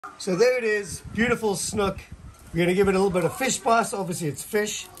So there it is, beautiful snook. We're going to give it a little bit of fish spice. Obviously it's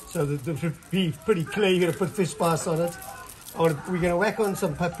fish, so the be pretty clear you're going to put fish spice on it. We're going to whack on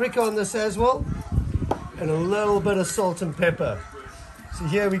some paprika on this as well, and a little bit of salt and pepper. So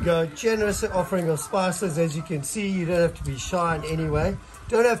here we go, generous offering of spices. As you can see, you don't have to be shy in any way.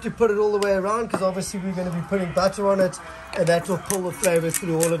 Don't have to put it all the way around, because obviously we're going to be putting butter on it, and that will pull the flavor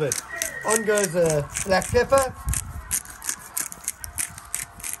through all of it. On goes black pepper.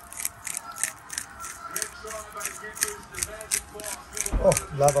 Oh,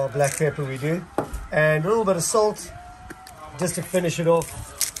 love our black pepper, we do. And a little bit of salt, just to finish it off.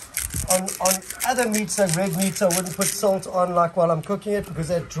 On other meats, like red meats, I wouldn't put salt on like while I'm cooking it, because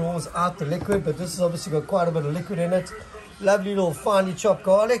that draws out the liquid, but this has obviously got quite a bit of liquid in it. Lovely little finely chopped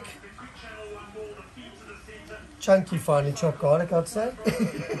garlic. Chunky finely chopped garlic, I'd say.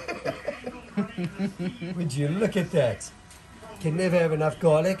 Would you look at that? Can never have enough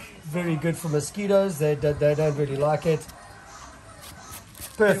garlic. Very good for mosquitoes. They don't really like it.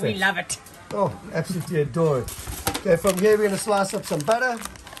 Perfect. We love it. Oh, absolutely adore it. Okay, from here we're going to slice up some butter.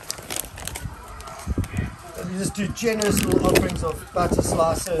 And you just do generous little offerings of butter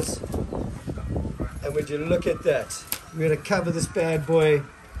slices. And would you look at that? We're going to cover this bad boy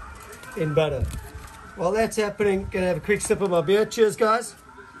in butter. While that's happening, going to have a quick sip of my beer. Cheers, guys.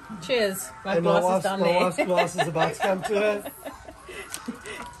 Cheers. My and glass is down there. My wife's glass is about to come to her.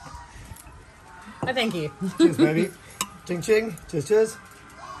 Oh, thank you. Cheers, baby. Ching ching. Cheers, cheers.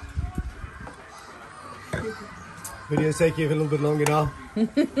 Video's taking a little bit longer now.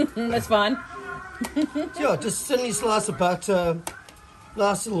 That's fine. Yeah, just thinly slice of butter.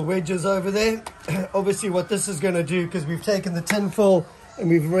 Nice little wedges over there. Obviously what this is going to do, because we've taken the tin foil and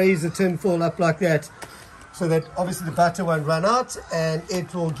we've raised the tin foil up like that, so that obviously the butter won't run out, and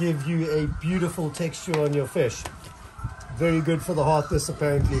it will give you a beautiful texture on your fish. Very good for the heart, this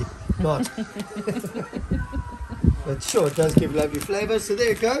apparently not. But sure, it does give lovely flavor. So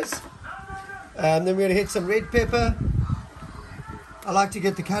there it goes. Then we're going to hit some red pepper. I like to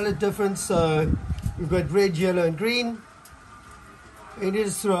get the color difference, so we've got red, yellow and green. And you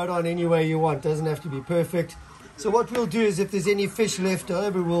just throw it on any way you want. Doesn't have to be perfect. So what we'll do is, if there's any fish left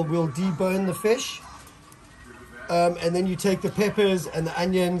over, we'll debone the fish. And then you take the peppers and the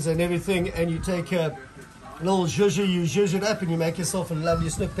onions and everything, and you take a little zhuzh, you zhuzh it up, and you make yourself a lovely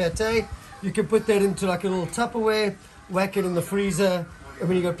snook pate. You can put that into like a little Tupperware, whack it in the freezer, and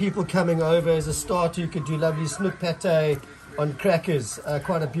when you got people coming over as a starter, you could do lovely snook pate on crackers.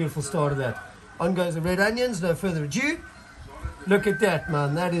 Quite a beautiful start of that. On goes the red onions, no further ado. Look at that,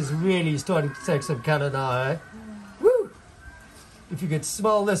 man. That is really starting to take some color now, eh? Woo! If you could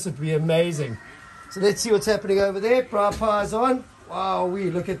smell this, it'd be amazing. So let's see what's happening over there. Braai pie's on. Wow,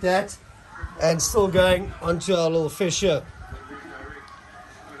 look at that. And still going onto our little fish here.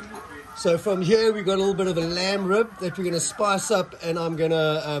 So from here, we've got a little bit of a lamb rib that we're going to spice up, and I'm going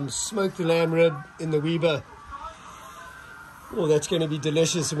to smoke the lamb rib in the Weber. Oh, that's going to be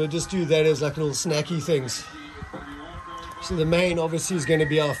delicious, and we'll just do that as like little snacky things. So the main, obviously, is going to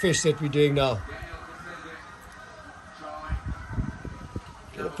be our fish that we're doing now.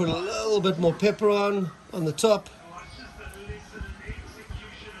 Going to put a little bit more pepper on the top.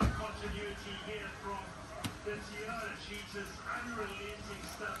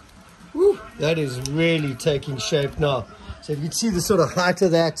 Woo, that is really taking shape now. So if you can see the sort of height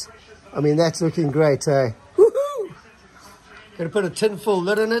of that, I mean, that's looking great, eh? Woohoo! Going to put a tinfoil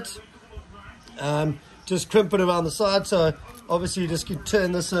lid on it. Just crimp it around the side, so obviously you just can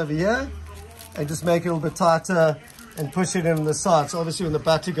turn this over here and just make it a little bit tighter and push it in on the side. So obviously when the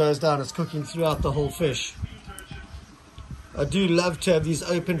butter goes down, it's cooking throughout the whole fish. I do love to have these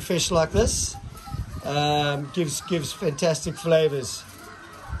open fish like this. Gives fantastic flavors.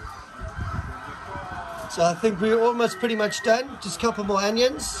 So I think we're almost pretty much done. Just a couple more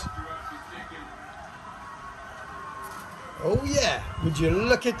onions. Oh yeah, would you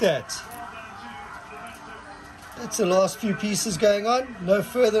look at that? That's the last few pieces going on. No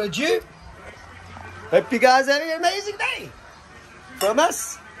further ado. Hope you guys have an amazing day. From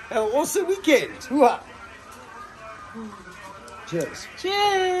us, have an awesome weekend. Hoo-ha. Cheers.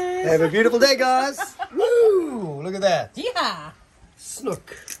 Cheers. Have a beautiful day, guys. Woo! Look at that. Yeah.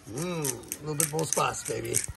 Snook. A little bit more spice, baby.